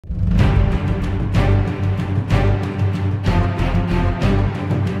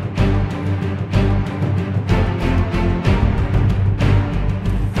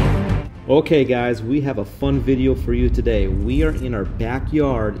Okay guys, we have a fun video for you today. We are in our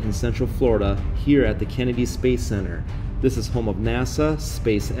backyard in Central Florida here at the Kennedy Space Center. This is home of NASA,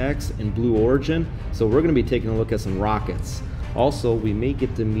 SpaceX, and Blue Origin, so we're going to be taking a look at some rockets. Also, we may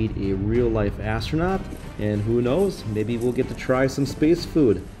get to meet a real-life astronaut, and who knows, maybe we'll get to try some space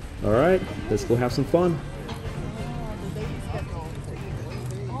food. Alright, let's go have some fun.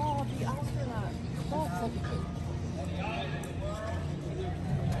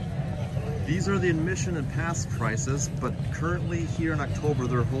 These are the admission and pass prices, but currently here in October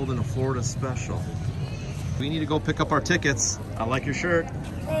they're holding a Florida special. We need to go pick up our tickets. I like your shirt.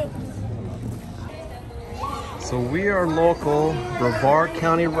 So we are local Brevard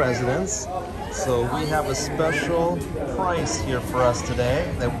County residents, so we have a special price here for us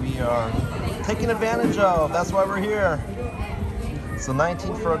today that we are taking advantage of. That's why we're here. So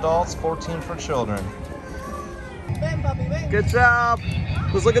 19 for adults, 14 for children. Good job.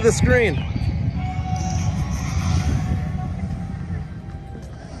 Let's look at the screen.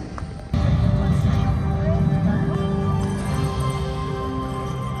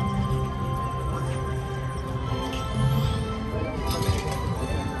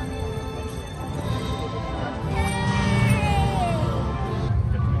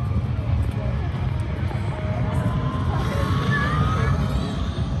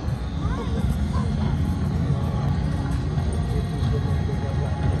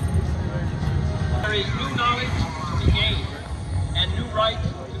 There is new knowledge to be gained and new rights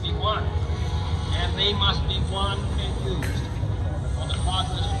to be won, and they must be won and used for the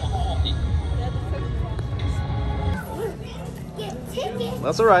progress of all people.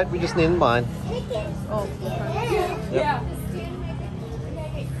 That's all right. We just need mine. Oh, yep. Yeah.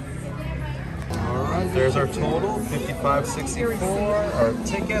 All right. There's our total, $55.64. Our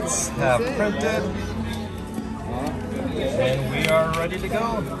tickets have printed, and we are ready to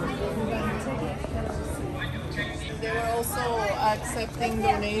go. They were also accepting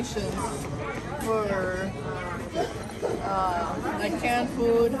donations for like canned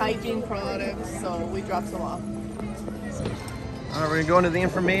food, hygiene products, so we dropped some off. All right, we're gonna go into the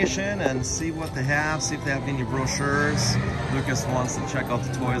information and see what they have, see if they have any brochures. Lucas wants to check out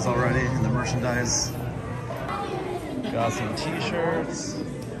the toys already and the merchandise. Got some t-shirts.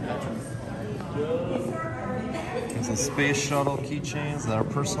 Got some space shuttle keychains that are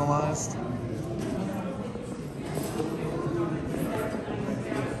personalized.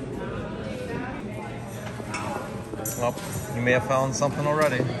 Well, you may have found something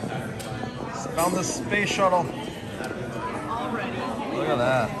already. Found the space shuttle. Look at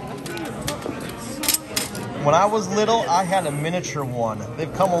that. When I was little, I had a miniature one.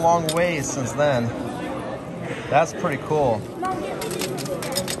 They've come a long way since then. That's pretty cool.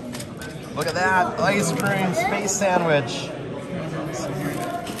 Look at that, ice cream space sandwich.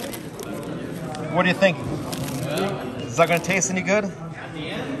 What do you think? Is that gonna taste any good? I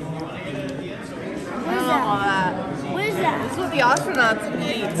don't know all that. What is that? This is what the astronauts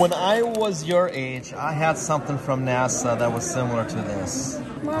eat. When I was your age, I had something from NASA that was similar to this.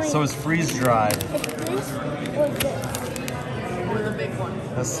 Mommy, So it's freeze-dried. it's this or this? Or the big one.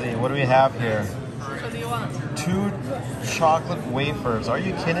 Let's see, what do we have here? What do you want? 2 chocolate wafers. Are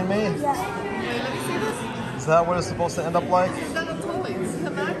you kidding me? Wait, let me see this. Is that what it's supposed to end up like? It's not a toy, it's a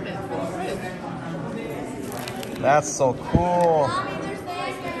magnet for the fridge. That's so cool.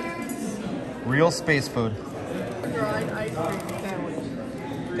 Real space food. Dried ice cream sandwich.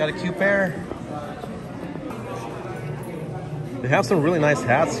 Got a cute pair. They have some really nice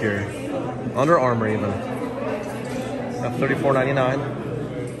hats here. Under Armour even. Got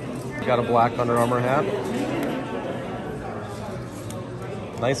 $34.99. Got a black Under Armour hat.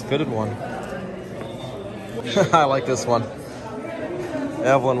 Nice fitted one. I like this one.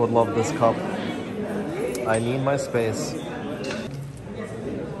 Evelyn would love this cup. I need my space.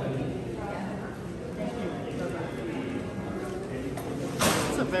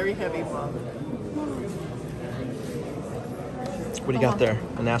 It's a very heavy mug. What do you got there?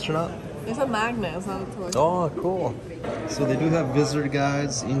 An astronaut? It's a magnet, it's not a toy. Oh, cool. So they do have visitor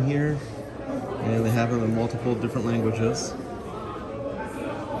guides in here, and they have them in multiple different languages.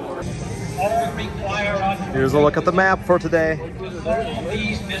 Here's a look at the map for today.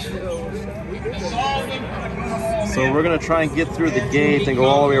 So we're gonna try and get through the gate and go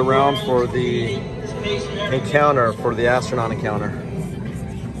all the way around for the encounter, for the astronaut encounter.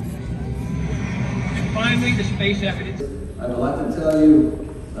 And finally, the space evidence. I would like to tell you,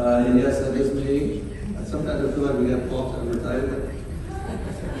 yes, at this meeting, sometimes I feel like we have false advertisement.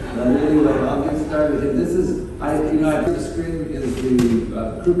 But anyway, I'll get started. This is, I put the screen is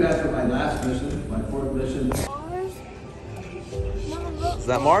the crew pass for my last mission, my 4th mission. Mars? Is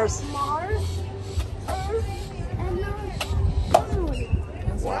that Mars? Mars?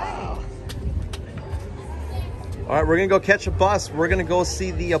 All right, we're gonna go catch a bus. We're gonna go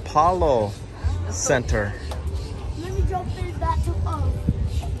see the Apollo Center. Let me jump in that to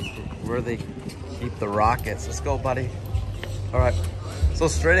Where they keep the rockets. Let's go, buddy. All right, so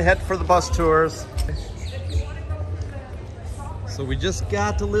straight ahead for the bus tours. So we just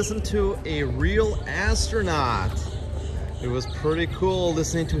got to listen to a real astronaut. It was pretty cool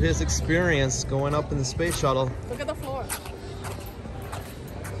listening to his experience going up in the space shuttle. Look at the floor.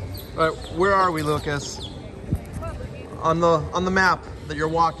 All right, where are we, Lucas? On the map that you're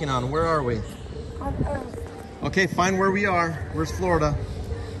walking on, where are we? on Earth. Okay, find where we are. Where's Florida?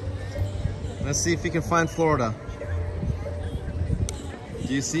 Let's see if you can find Florida.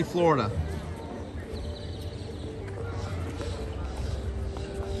 Do you see Florida?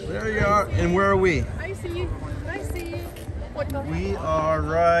 There you are. And where are we? I see you. I see you. What the? We are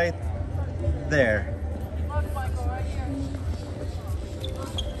right there. Look, Michael, right here.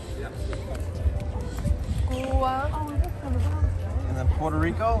 Cuba. And then Puerto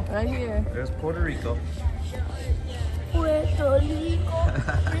Rico? Right here. There's Puerto Rico. Puerto Rico,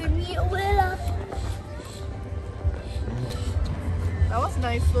 Venezuela. That was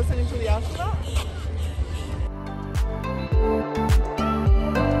nice listening to the astronaut.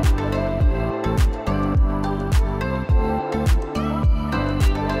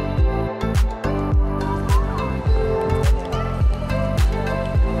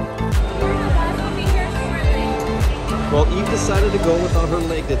 Well, Eve decided to go without her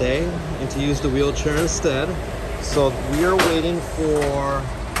leg today and to use the wheelchair instead. So we are waiting for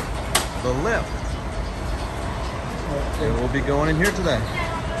the lift. And we'll be going in here today.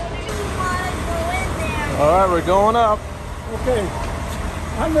 All right, we're going up. Okay.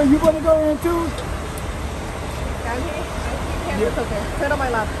 I know you want to go in too. Can he? It's okay. Sit on my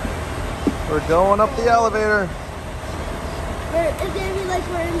lap. We're going up the elevator. It's gonna be like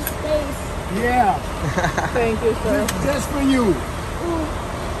we're in space. Yeah. Thank you, sir. Just for you. Ooh.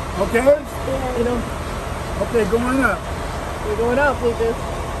 Okay? You know, Okay, going up. we're going up, Lucas.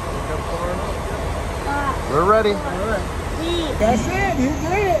 We're ready. All right. That's it. You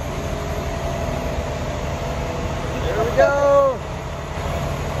did it. Here we go.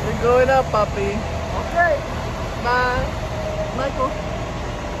 We're going up, puppy. Okay. Bye. Michael.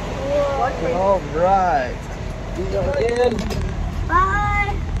 All right. We are in.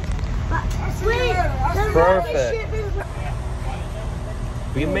 Bye. Bye. Wait, the Perfect. rocket ship is.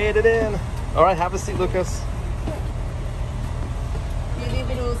 We made it in. All right, have a seat, Lucas. You need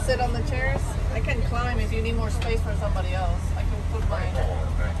me to sit on the chairs? I can climb if you need more space for somebody else. I can put mine.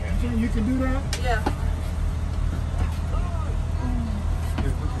 You can do that? Yeah.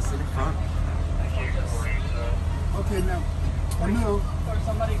 Okay, now. I know. Or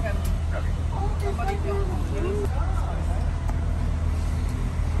somebody can. Somebody can.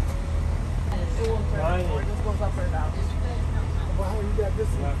 It won't turn. Or it just goes up or down. Wow, you got this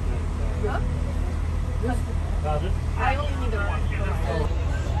one. Huh? I only need one.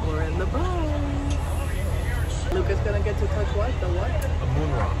 We're in the boat. Lucas gonna get to touch what? The what? A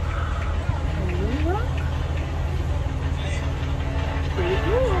moon rock. Moon rock? Pretty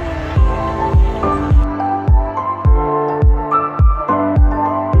cool.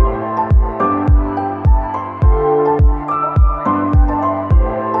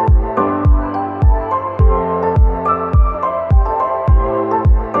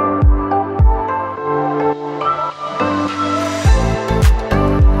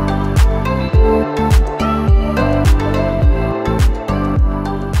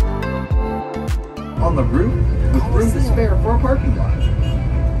 On the roof with room to spare for a parking lot.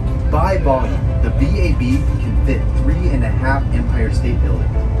 By volume, the VAB can fit 3.5 Empire State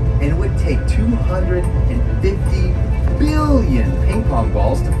Buildings, and it would take 250 billion ping pong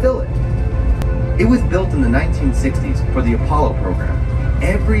balls to fill it. It was built in the 1960s for the Apollo program.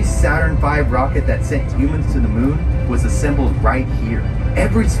 Every Saturn V rocket that sent humans to the moon was assembled right here.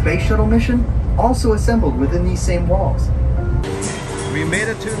 Every space shuttle mission also assembled within these same walls. We made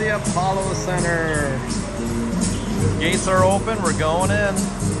it to the Apollo Center. Gates are open, we're going in.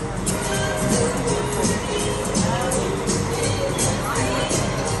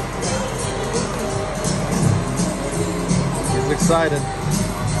 He's excited.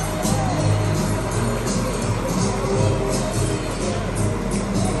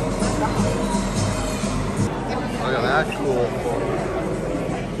 Look at that cool photo.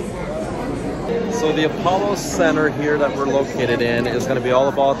 So the Apollo Center here that we're located in is going to be all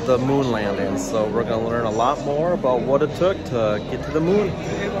about the moon landing. So we're going to learn a lot more about what it took to get to the moon.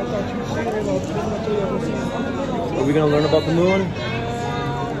 Are we going to learn about the moon?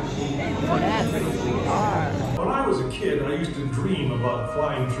 When I was a kid, I used to dream about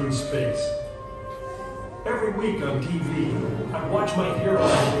flying through space. Every week on TV, I'd watch my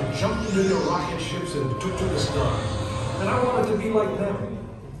heroes as they jumped into their rocket ships and took to the stars. And I wanted to be like them.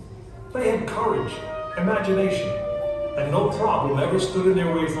 They had courage, imagination, and no problem ever stood in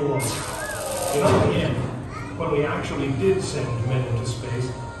their way for long. You know, in the end, when we actually did send men into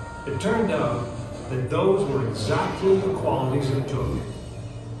space, it turned out that those were exactly the qualities it took.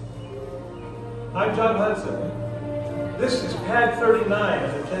 I'm John Hudson. This is Pad 39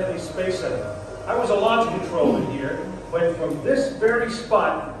 at the Kennedy Space Center. I was a launch controller here when from this very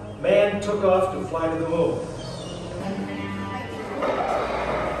spot, man took off to fly to the moon.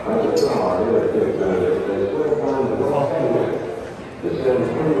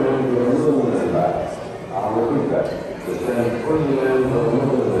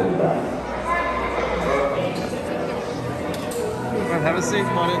 Have a seat,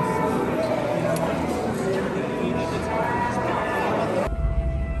 money.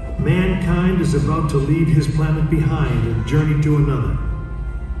 Mankind is about to leave his planet behind and journey to another.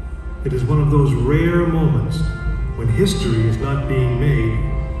 It is one of those rare moments when history is not being made,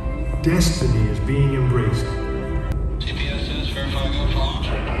 destiny is being embraced. CPS says verify go for launch.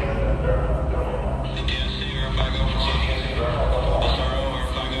 CPSC verify go for launch. SRO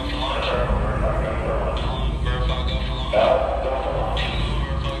verify go for launch. Verify go for launch.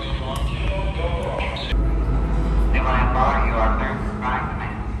 Verify go for launch. You are clear for flight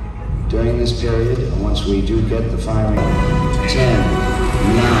command. During this period, once we do get the firing, 10, 9,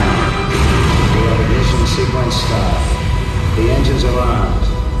 we have ignition sequence start. The engines are armed.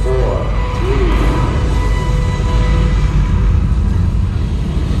 4, 3,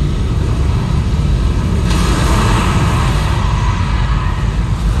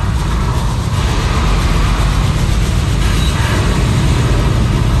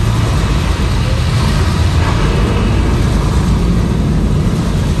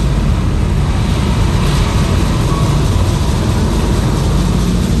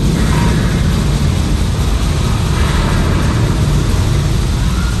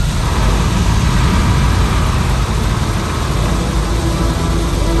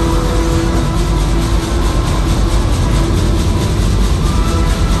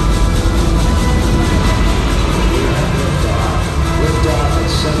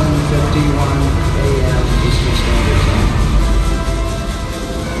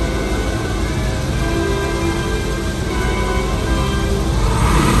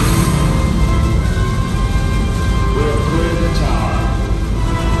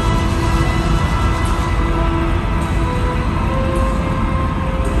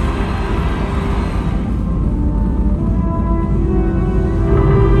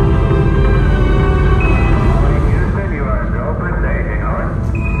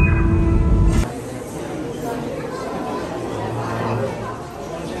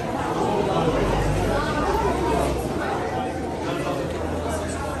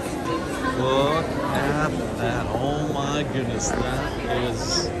 Look at that. Oh my goodness, that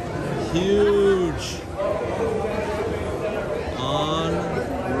is huge.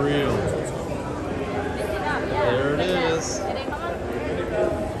 Unreal. There it is.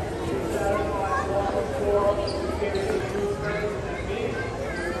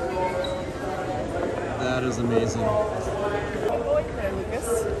 That is amazing. Go in there, Lucas.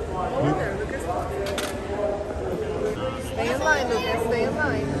 Go in there, Lucas. Stay in line, Lucas. Stay in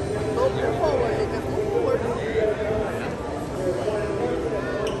line. Go move forward, Lucas. Move forward.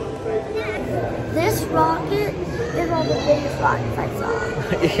 This rocket is one of the biggest rockets I saw.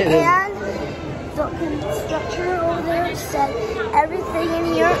 And the constructor over there said everything in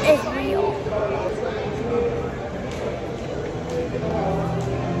here is real.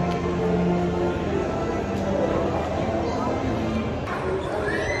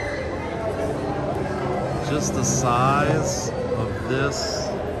 Just the size of this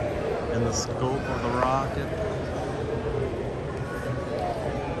and the scope of the rocket.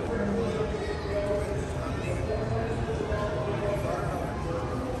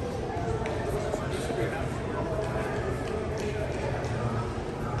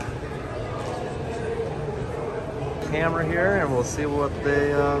 Camera here, and we'll see what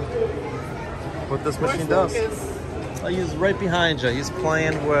this machine does. He's right behind you. He's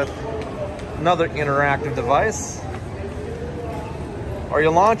playing with another interactive device. Are you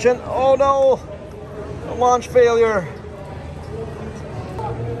launching? Oh no! A launch failure.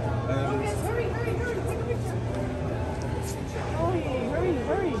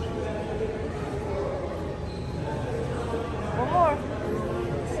 Hurry. One more.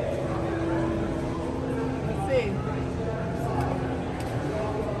 Let's see.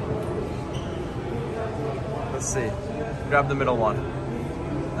 Let's see. Grab the middle one.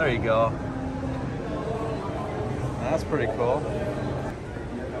 There you go. That's pretty cool.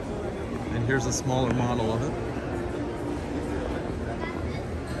 And here's a smaller model of it.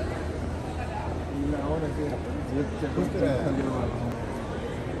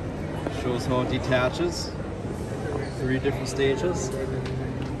 Shows how it detaches. 3 different stages.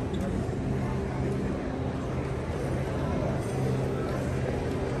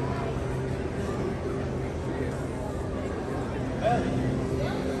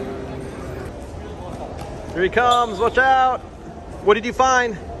 Here he comes, watch out! What did you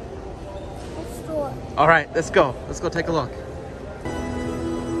find? A store. All right, let's go. Let's go take a look.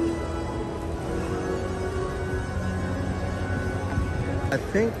 I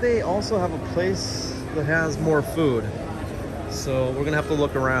think they also have a place that has more food. So we're gonna have to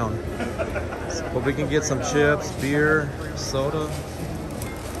look around. But we can get some chips, beer, soda,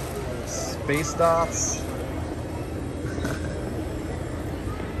 space dots.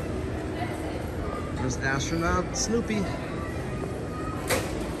 There's astronaut Snoopy.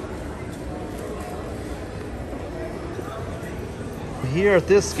 Here at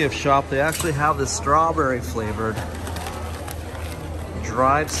this gift shop, they actually have this strawberry flavored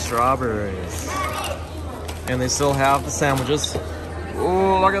dried strawberries. And they still have the sandwiches.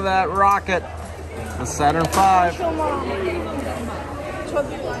 Oh, look at that rocket. The Saturn V. All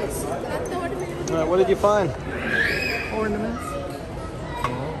right, what did you find? Ornaments.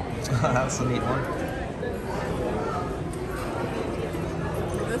 That's a neat one.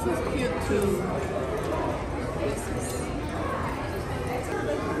 This is cute too.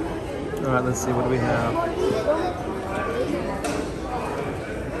 All right, let's see, what do we have?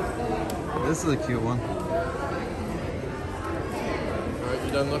 This is a cute one. All right,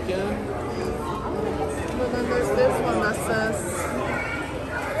 you done looking? But then there's this one that says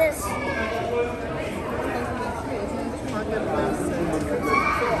This.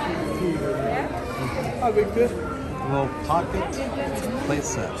 marketplace. Little pocket plate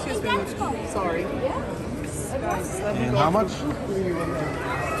set. Excuse me, sorry. And how much?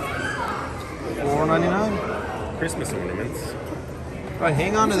 $4.99. Christmas ornaments. All right,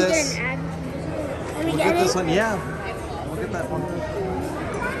 hang on to this. Let me We'll get get this it. one. Yeah, we'll get that one.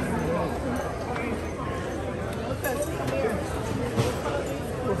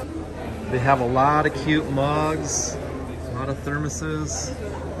 They have a lot of cute mugs, a lot of thermoses,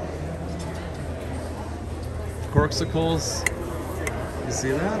 corksicles. You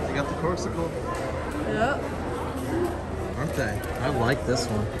see that? They got the corksicle. Yeah. Aren't they? I like this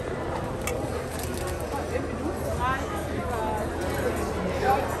one.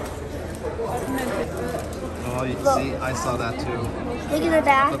 Oh, you see, I saw that too. Look at the I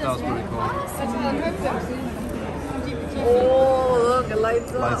back. thought that was pretty cool. Oh, look, it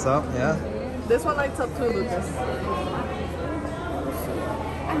lights up. Lights up, yeah. This one lights up too, Lucas.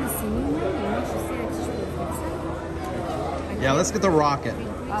 Yeah, let's get the rocket.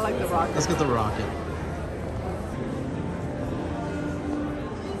 I like the rocket. Let's get the rocket.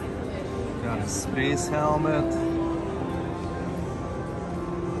 Got a space helmet.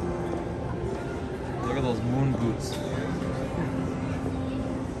 Look at those moon boots.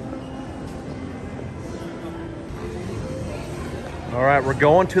 All right, we're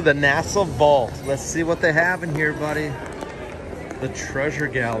going to the NASA vault. Let's see what they have in here, buddy. The treasure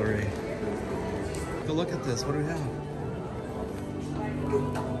gallery. Take a look at this. What do we have?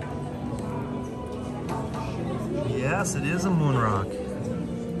 Yes, it is a moon rock.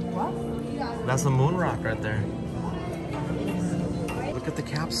 What? That's a moon rock right there. Look at the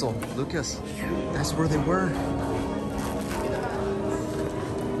capsule, Lucas. That's where they were.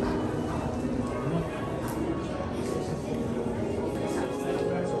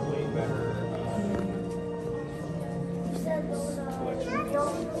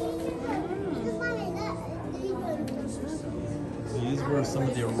 These were some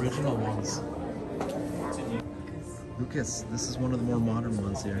of the original ones. Lucas, this is one of the more modern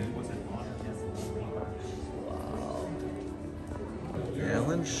ones here. Wow.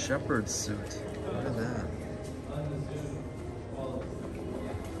 Alan Shepard suit. Look at that.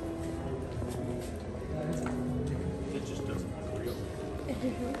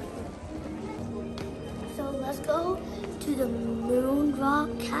 So let's go to the Moon Rock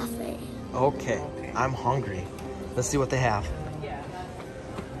Cafe. Okay, I'm hungry. Let's see what they have.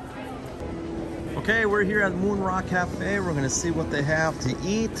 Okay, we're here at Moon Rock Cafe. We're gonna see what they have to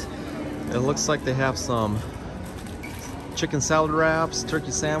eat. It looks like they have some chicken salad wraps,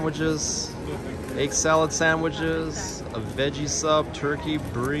 turkey sandwiches, egg salad sandwiches, a veggie sub, turkey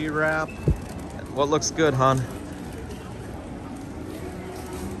brie wrap. What looks good, hon? I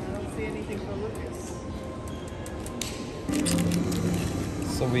don't see anything for Lucas.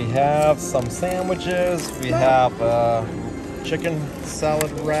 So we have some sandwiches. We have a chicken salad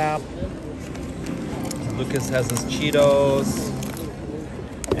wrap. Lucas has his Cheetos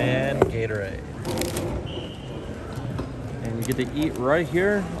and Gatorade. And we get to eat right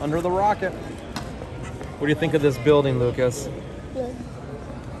here under the rocket. What do you think of this building, Lucas? Good.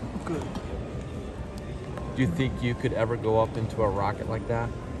 Good. Do you think you could ever go up into a rocket like that?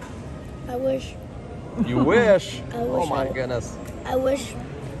 I wish. You wish? I wish Oh my goodness. I wish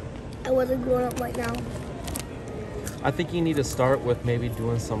I wasn't growing up right now. I think you need to start with maybe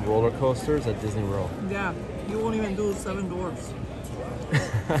doing some roller coasters at Disney World. Yeah, you won't even do the 7 Dwarfs.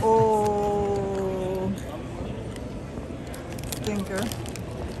 Oh. Stinker.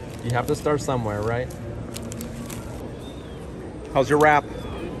 You have to start somewhere, right? How's your wrap?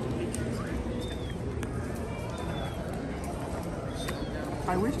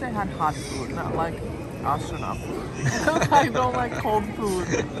 I wish they had hot food, not like astronaut food. I don't like cold food.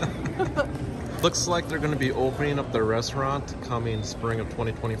 Looks like they're going to be opening up their restaurant coming spring of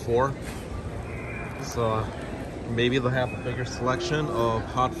 2024. So maybe they'll have a bigger selection of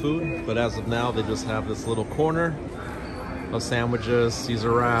hot food, but as of now they just have this little corner of sandwiches,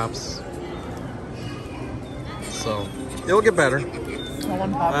 Caesar wraps. So it'll get better.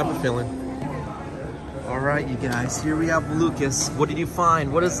 I have a feeling. All right, you guys, here we have Lucas. What did you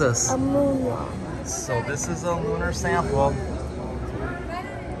find? What is this? A moon rock. So this is a lunar sample.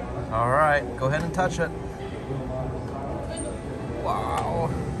 All right, go ahead and touch it. Wow.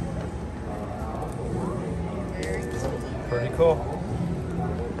 Pretty cool.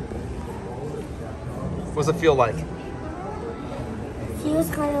 What does it feel like? Feels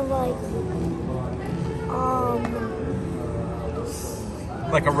kind of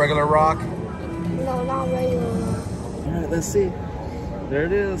like a regular rock? No, not regular. All right, let's see. There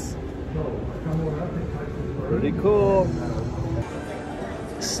it is. Pretty cool.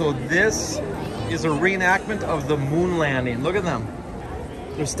 So this is a reenactment of the moon landing. Look at them.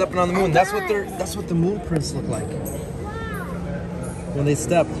 They're stepping on the moon. That's what the moon prints look like. When they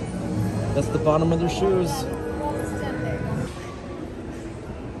stepped. That's the bottom of their shoes.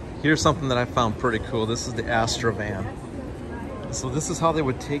 Here's something that I found pretty cool. This is the Astrovan. So this is how they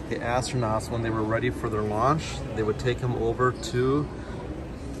would take the astronauts when they were ready for their launch. They would take them over to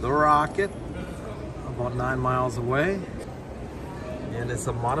the rocket about 9 miles away. And it's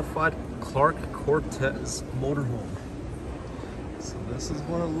a modified Clark Cortez motorhome. So this is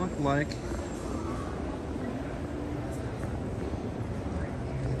what it looked like.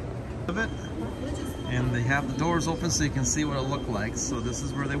 Of it. And they have the doors open so you can see what it looked like. So this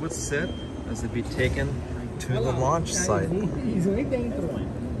is where they would sit as they'd be taken to the launch site.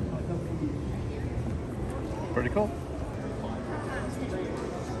 Pretty cool.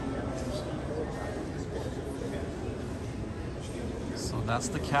 So that's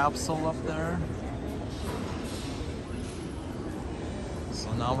the capsule up there.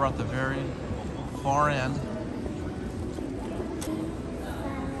 So now we're at the very far end.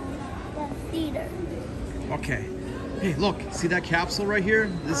 The theater. Okay. Hey, look, see that capsule right here?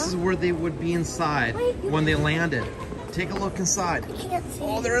 This is where they would be inside when they landed. Take a look inside. I can't see.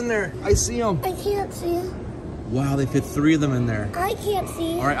 Oh, they're in there. I see them. I can't see them. Wow, they fit 3 of them in there. I can't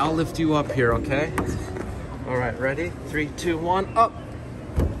see. All right, I'll lift you up here, okay? All right, ready? 3, 2, 1, up.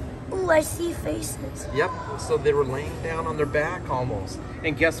 Ooh, I see faces. Yep, so they were laying down on their back almost.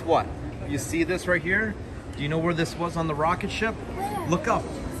 And guess what? You see this right here? Do you know where this was on the rocket ship? Where? Look up.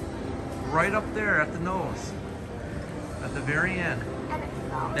 Right up there at the nose. At the very end.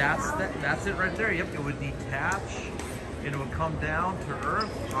 That's it right there. Yep, it would detach and it would come down to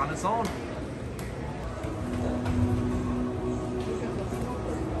Earth on its own.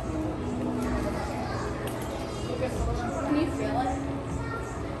 Can you feel it?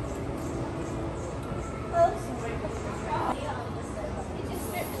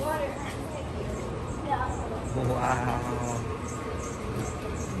 Wow.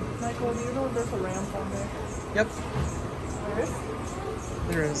 Michael, do you know there's a ramp on there? Yep. There is?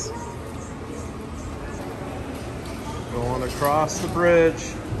 There is. Going across the bridge.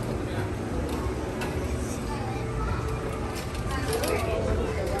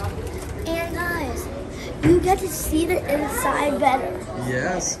 And guys, you get to see the inside better.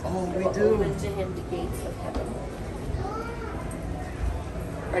 Yes. Oh, we do. Open to him the gates of heaven.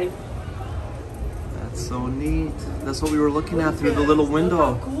 Ready? That's so neat. That's what we were looking at through the little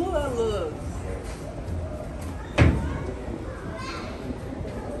window. Look how cool that looks.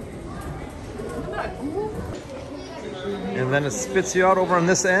 Isn't that cool? And then it spits you out over on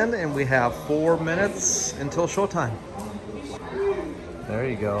this end, and we have 4 minutes until showtime. There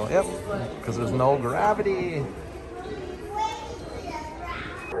you go. Yep. Because there's no gravity.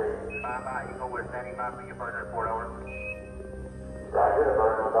 Eagle, we're standing by for your burner report, over.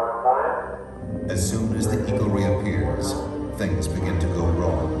 As soon as the Eagle reappears, things begin to go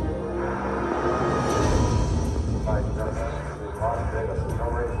wrong.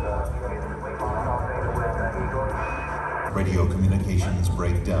 Radio communications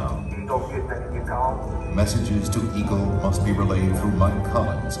break down. Messages to Eagle must be relayed through Mike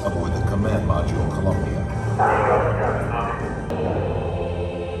Collins aboard the command module Columbia.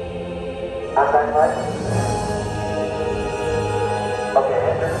 Okay,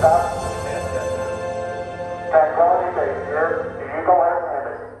 engine stop. Tranquility Base here. The Eagle has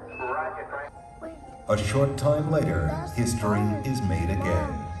landed. A short time later, history is made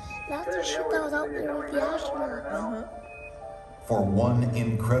again. That's the ship that was out there with the astronauts. For one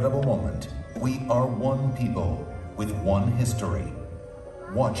incredible moment, we are one people with one history,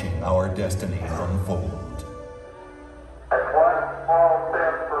 watching our destiny unfold. That's one small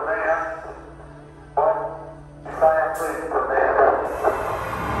step for man, one giant leap for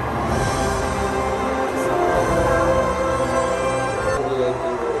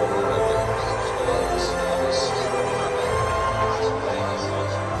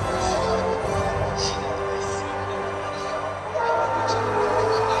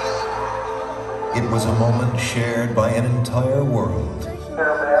It was a moment shared by an entire world. from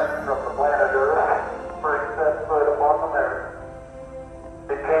the planet Earth, first set foot upon the Earth.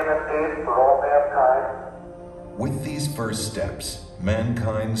 It came indeed for all mankind. With these first steps,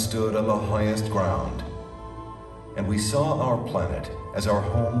 mankind stood on the highest ground, and we saw our planet as our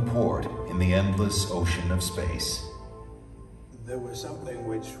home port in the endless ocean of space. There was something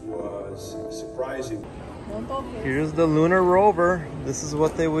which was surprising. Here's the lunar rover. This is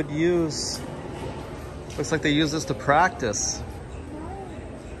what they would use. Looks like they use this to practice.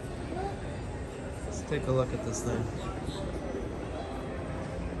 Let's take a look at this thing.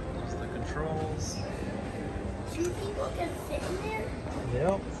 There's the controls. Two people can fit in there?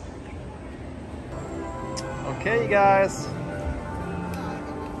 Yep. Okay, you guys.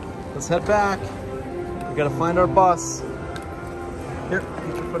 Let's head back. We gotta find our bus. Here,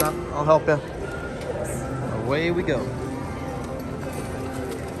 put your foot up. I'll help you. Away we go.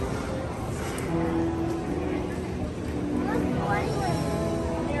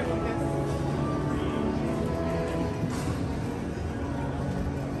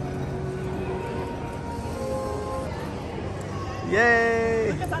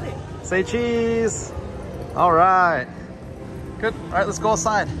 Yay! Say cheese! All right. Good. All right, let's go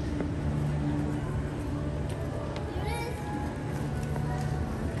outside.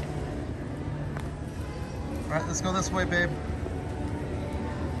 All right, let's go this way, babe.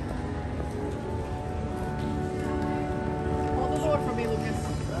 Hold the door for me, Lucas.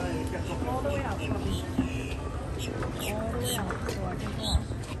 All the way out. All the way out so I can go.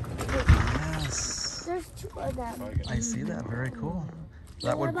 Yes. There's two of them. I see that. Very cool.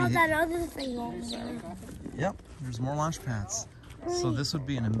 That What would about be. that other thing over there? Yep. There's more launch pads. So this would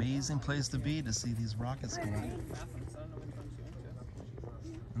be an amazing place to be to see these rockets go. And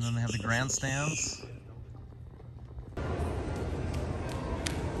then they have the grandstands.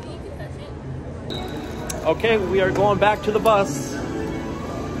 Okay, we are going back to the bus.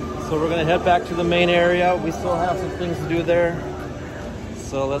 So we're gonna head back to the main area. We still have some things to do there.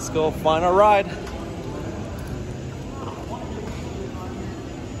 So let's go find our ride.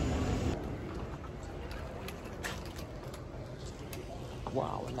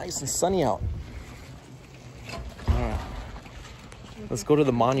 Wow, nice and sunny out. All right, let's go to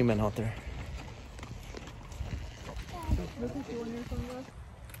the monument out there.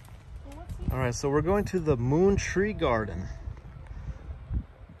 All right, so we're going to the Moon Tree Garden.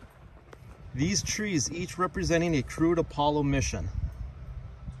 These trees, each representing a crewed Apollo mission.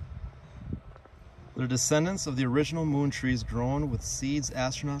 They're descendants of the original moon trees grown with seeds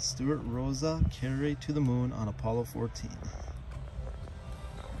astronaut Stuart Rosa carried to the moon on Apollo 14.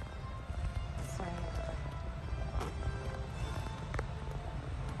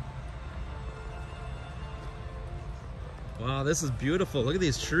 Wow, this is beautiful. Look at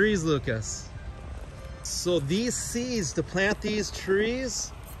these trees, Lucas. So these seeds to plant these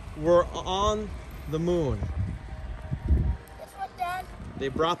trees were on the moon. Guess what, Dad? They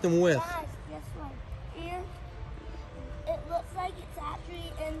brought them with. Guys, guess what? Here, it looks like it's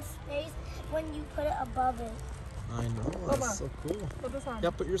actually in space when you put it above it. I know, that's so cool. Put this on. Yeah,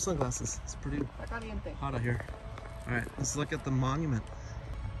 put your sunglasses. It's pretty hot out here. All right, let's look at the monument.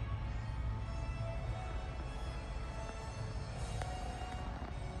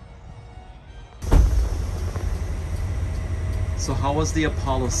 So how was the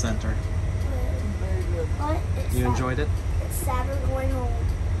Apollo Center? But You enjoyed it? It's Saturn going home.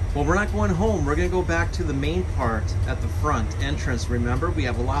 Well, we're not going home. We're gonna go back to the main part at the front entrance. Remember, we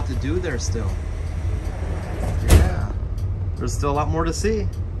have a lot to do there still. Yeah, there's still a lot more to see.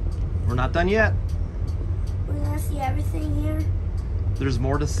 We're not done yet. We're gonna see everything here. There's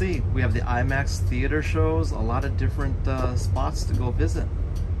more to see. We have the IMAX theater shows, a lot of different spots to go visit.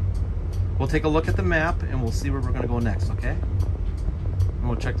 We'll take a look at the map and we'll see where we're gonna go next, okay? And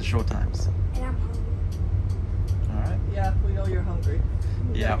we'll check the show times. And I'm hungry. All right. Yeah, we know you're hungry.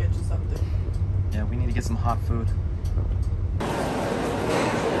 We Yeah. gotta get you something. Yeah, we need to get some hot food.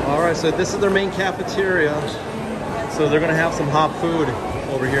 All right, so this is their main cafeteria. So they're gonna have some hot food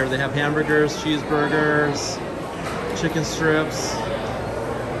over here. They have hamburgers, cheeseburgers, chicken strips,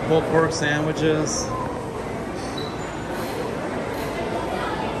 pulled pork sandwiches.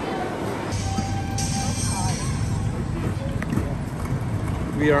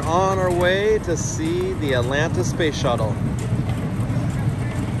 We are on our way to see the Atlanta Space Shuttle.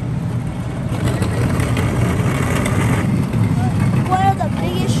 One of the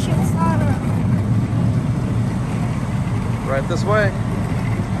biggest ships on Earth. Right this way.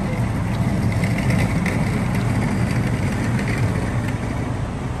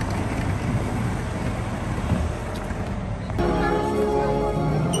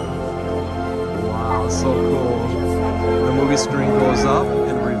 Wow, so cool. The movie screen goes up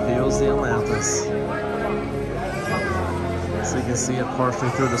and reveals the Atlantis. So you can see it partially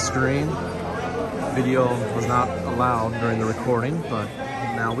through the screen. Video was not allowed during the recording, but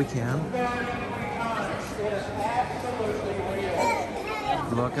now we can.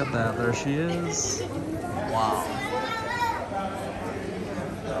 Look at that, there she is. Wow.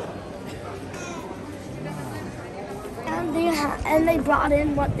 And they brought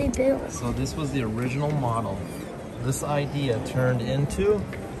in what they built. So this was the original model. This idea turned into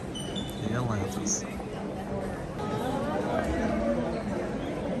the Atlantis.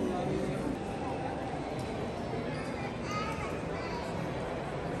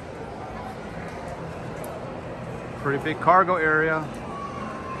 Pretty big cargo area.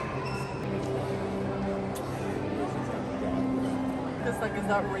 It's like, is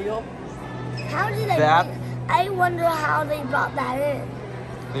that real? How did they? I wonder how they brought that in.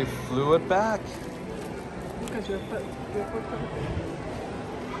 They flew it back. Because your foot.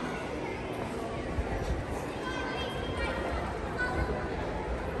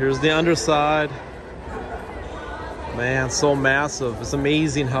 Here's the underside. Man, so massive. It's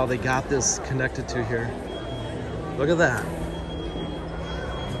amazing how they got this connected to here. Look at that.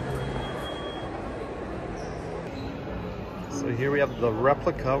 So here we have the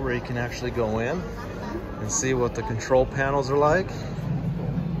replica where you can actually go in and see what the control panels are like.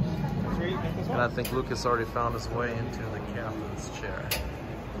 And I think Lucas already found his way into the captain's chair.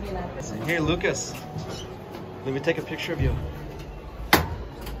 Hey Lucas, let me take a picture of you.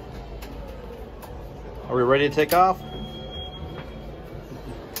 Are we ready to take off?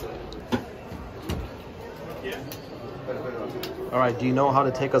 All right, do you know how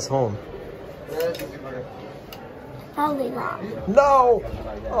to take us home? Probably not. No!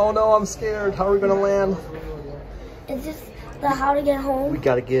 Oh no, I'm scared. How are we gonna land? Is this the how to get home? We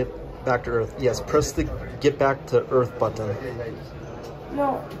gotta get back to Earth. Yes, press the get back to Earth button.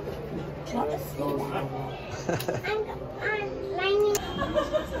 No.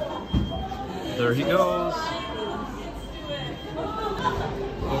 There he goes.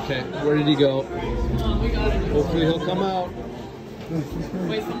 Okay, where did he go? Hopefully he'll come out.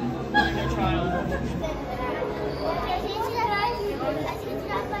 Wait, someone's trial.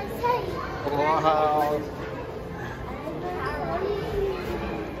 Wow.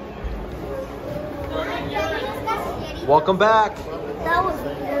 Welcome back. That was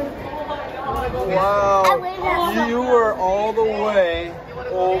weird. Wow. You were all the way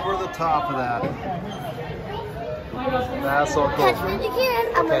over the top of that. That's so cool. Catch me if you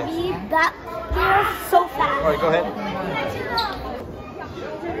can. I'm going to be back here so fast. All right, go ahead.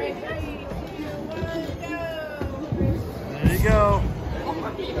 There you go.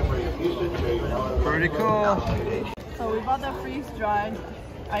 Pretty cool. So we bought that freeze-dried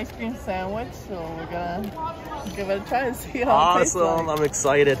ice cream sandwich, so we're gonna give it a try and see how it tastes like. Awesome, I'm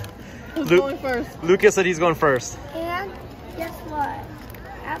excited. Who's going first? Lucas said he's going first. And guess what?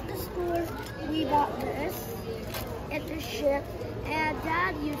 At the store, we bought this at the ship, and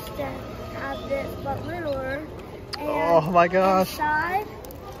Dad used to have this, but littler. And Oh my gosh. inside,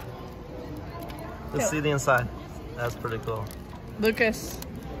 Let's see the inside. That's pretty cool. Lucas,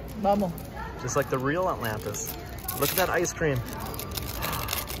 vamos. Just like the real Atlantis. Look at that ice cream.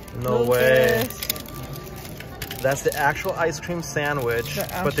 No way. That's the actual ice cream sandwich,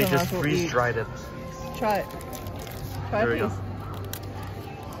 but they just freeze-dried it. Try it. Try There it, we please. go.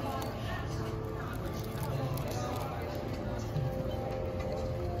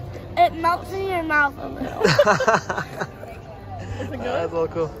 It melts in your mouth a little. Is it good? That's a little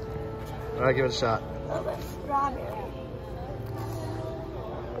cool. All right, give it a shot. Oh, that's strawberry.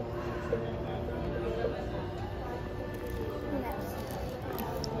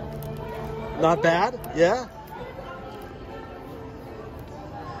 Not bad? Yeah?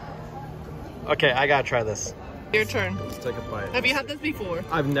 Okay, I gotta try this. Your turn. Let's take a bite. Have you had this before?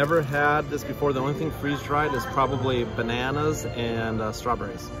 I've never had this before. The only thing freeze-dried is probably bananas and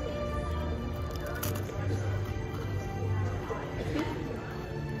strawberries.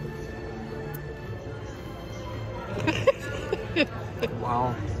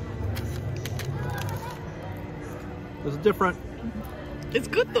 Wow. It's different. It's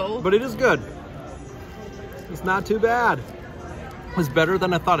good though. But it is good. It's not too bad. It's better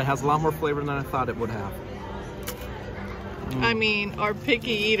than I thought. It has a lot more flavor than I thought it would have. I mean, our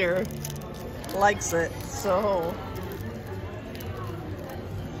picky eater likes it, so.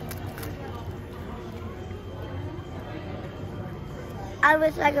 I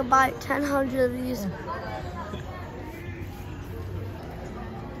wish I could buy 1,000 of these.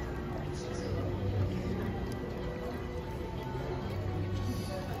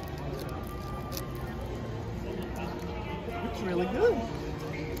 It's really good.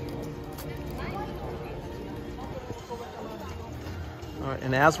 All right,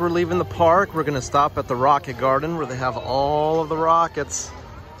 and as we're leaving the park, we're gonna stop at the Rocket Garden where they have all of the rockets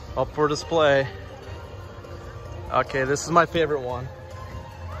up for display. Okay, this is my favorite one.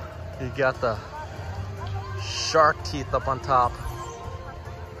 You got the shark teeth up on top.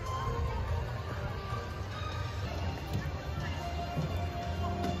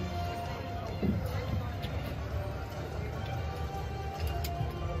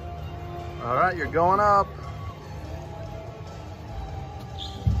 All right, you're going up.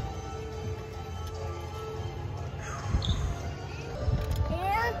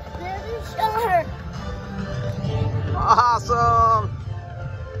 And there's a shark. Awesome.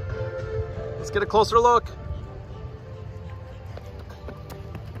 Let's get a closer look.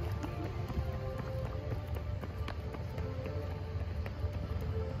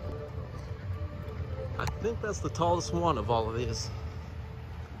 I think that's the tallest one of all of these.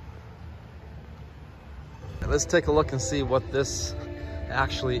 Let's take a look and see what this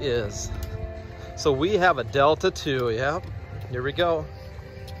actually is. So we have a Delta 2, yep. Here we go.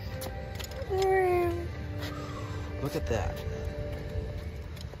 Look at that.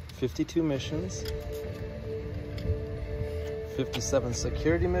 52 missions, 57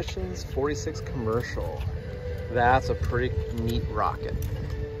 security missions, 46 commercial. That's a pretty neat rocket.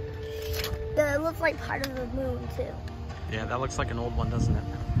 It looks like part of the moon too. Yeah, that looks like an old one, doesn't it?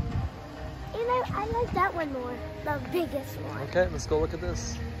 And I like that one more, the biggest one. Okay, let's go look at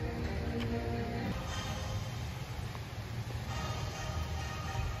this.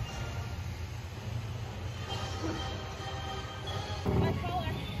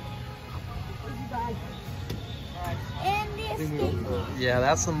 And the escape pod. Yeah,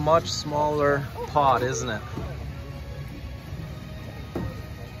 that's a much smaller pod, isn't it?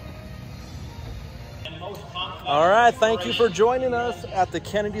 All right, thank you for joining us at the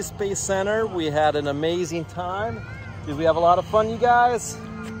Kennedy Space Center. We had an amazing time. Did we have a lot of fun, you guys?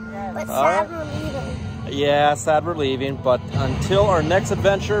 But sad we're leaving. Yeah, sad we're leaving, but until our next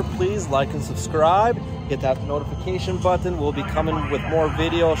adventure, please like and subscribe. Hit that notification button. We'll be coming with more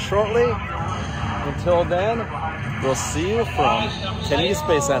videos shortly. Until then, we'll see you from Kennedy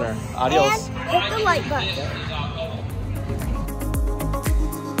Space Center. Adios. And hit the like button.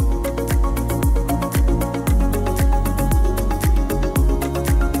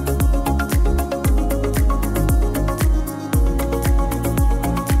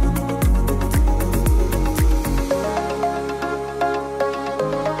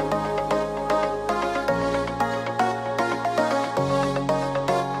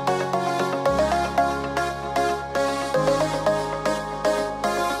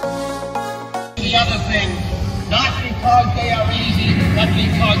 The other thing, not because they are easy, but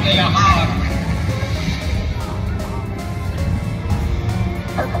because they are hard.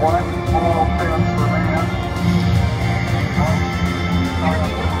 That's one small transformation.